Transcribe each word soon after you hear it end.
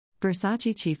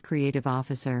Versace Chief Creative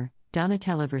Officer,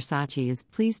 Donatella Versace is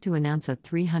pleased to announce a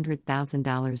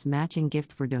 $300,000 matching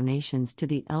gift for donations to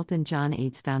the Elton John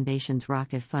AIDS Foundation's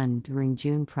Rocket Fund during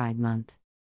June Pride Month.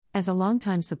 As a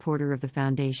longtime supporter of the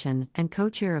foundation and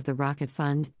co-chair of the Rocket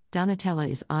Fund, Donatella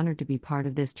is honored to be part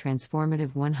of this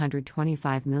transformative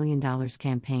 $125 million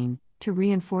campaign to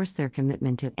reinforce their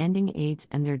commitment to ending AIDS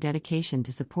and their dedication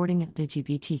to supporting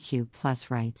LGBTQ+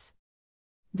 rights.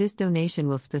 This donation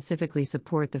will specifically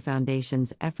support the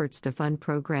Foundation's efforts to fund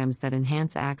programs that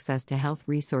enhance access to health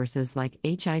resources like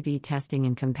HIV testing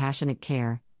and compassionate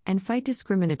care, and fight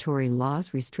discriminatory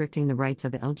laws restricting the rights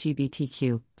of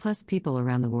LGBTQ+ people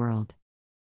around the world.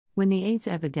 When the AIDS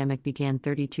epidemic began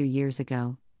 32 years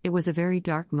ago, it was a very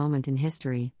dark moment in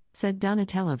history, said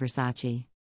Donatella Versace.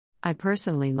 I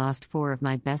personally lost 4 of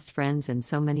my best friends and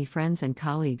so many friends and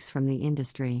colleagues from the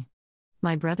industry.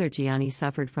 My brother Gianni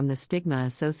suffered from the stigma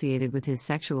associated with his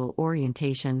sexual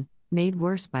orientation, made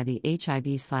worse by the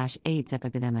HIV/AIDS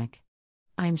epidemic.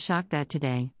 I am shocked that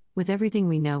today, with everything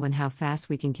we know and how fast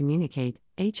we can communicate,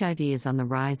 HIV is on the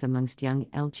rise amongst young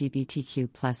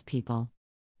LGBTQ+ people.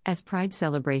 As Pride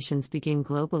celebrations begin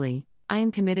globally, I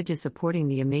am committed to supporting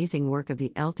the amazing work of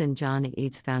the Elton John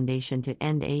AIDS Foundation to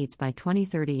end AIDS by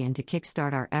 2030 and to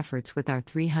kickstart our efforts with our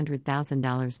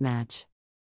 $300,000 match.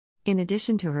 In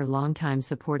addition to her longtime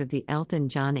support of the Elton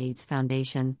John AIDS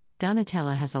Foundation,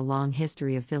 Donatella has a long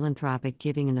history of philanthropic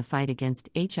giving in the fight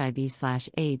against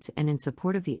HIV/AIDS and in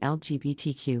support of the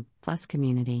LGBTQ+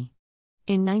 community.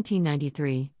 In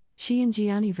 1993, she and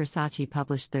Gianni Versace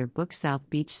published their book South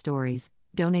Beach Stories,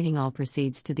 donating all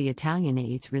proceeds to the Italian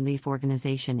AIDS relief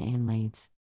organization ANLAIDS.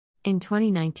 In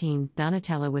 2019,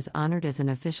 Donatella was honored as an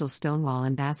official Stonewall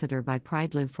ambassador by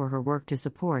Pride Live for her work to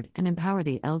support and empower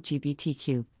the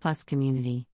LGBTQ+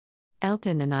 community.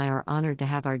 Elton and I are honored to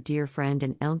have our dear friend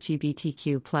and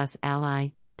LGBTQ+ ally,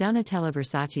 Donatella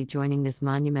Versace, joining this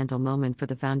monumental moment for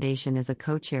the foundation as a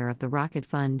co-chair of the Rocket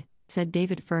Fund, said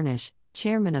David Furnish,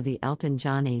 chairman of the Elton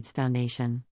John AIDS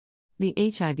Foundation. The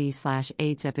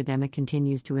HIV/AIDS epidemic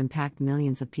continues to impact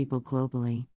millions of people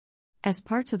globally. As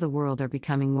parts of the world are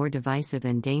becoming more divisive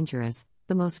and dangerous,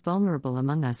 the most vulnerable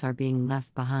among us are being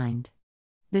left behind.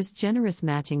 This generous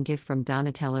matching gift from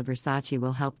Donatella Versace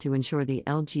will help to ensure the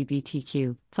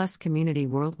LGBTQ+ community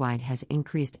worldwide has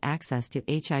increased access to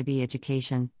HIV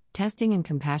education, testing and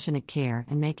compassionate care,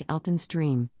 and make Elton's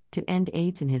dream, to end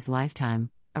AIDS in his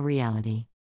lifetime, a reality.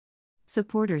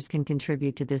 Supporters can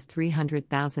contribute to this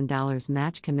 $300,000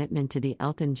 match commitment to the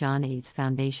Elton John AIDS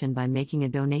Foundation by making a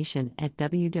donation at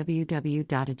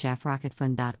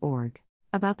www.ajafrocketfund.org.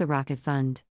 About the Rocket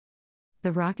Fund.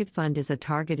 The Rocket Fund is a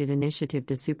targeted initiative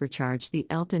to supercharge the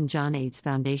Elton John AIDS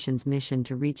Foundation's mission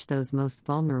to reach those most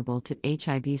vulnerable to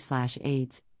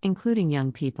HIV/AIDS, including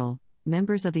young people,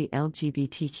 members of the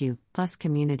LGBTQ+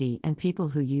 community, and people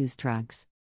who use drugs.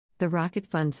 The Rocket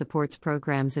Fund supports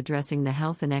programs addressing the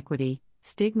health inequity,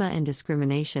 stigma, and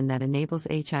discrimination that enables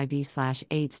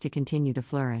HIV/AIDS to continue to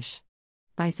flourish.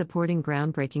 By supporting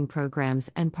groundbreaking programs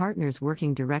and partners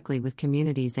working directly with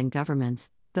communities and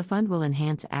governments, the fund will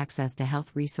enhance access to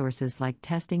health resources like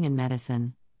testing and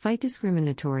medicine, fight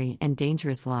discriminatory and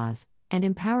dangerous laws, and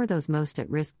empower those most at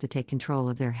risk to take control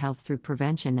of their health through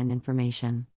prevention and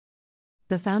information.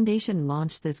 The foundation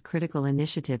launched this critical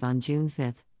initiative on June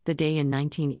 5, the day in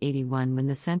 1981 when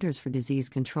the Centers for Disease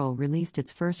Control released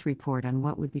its first report on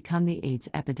what would become the AIDS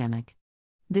epidemic.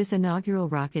 This inaugural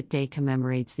Rocket Day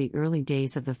commemorates the early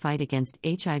days of the fight against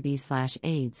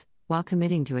HIV/AIDS, while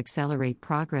committing to accelerate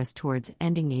progress towards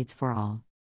ending AIDS for all.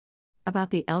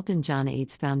 About the Elton John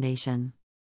AIDS Foundation.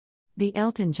 The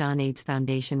Elton John AIDS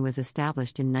Foundation was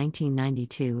established in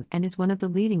 1992 and is one of the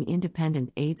leading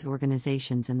independent AIDS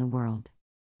organizations in the world.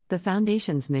 The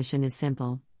foundation's mission is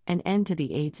simple: an end to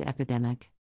the AIDS epidemic.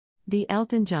 The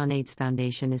Elton John AIDS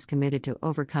Foundation is committed to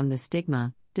overcome the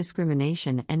stigma,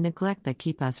 discrimination, and neglect that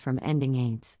keep us from ending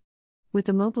AIDS. With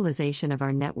the mobilization of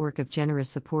our network of generous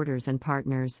supporters and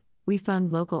partners, we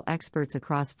fund local experts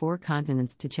across 4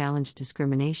 continents to challenge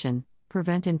discrimination,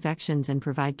 prevent infections, and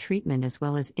provide treatment, as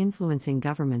well as influencing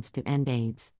governments to end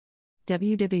AIDS.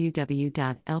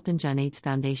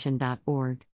 www.eltonjohnaidsfoundation.org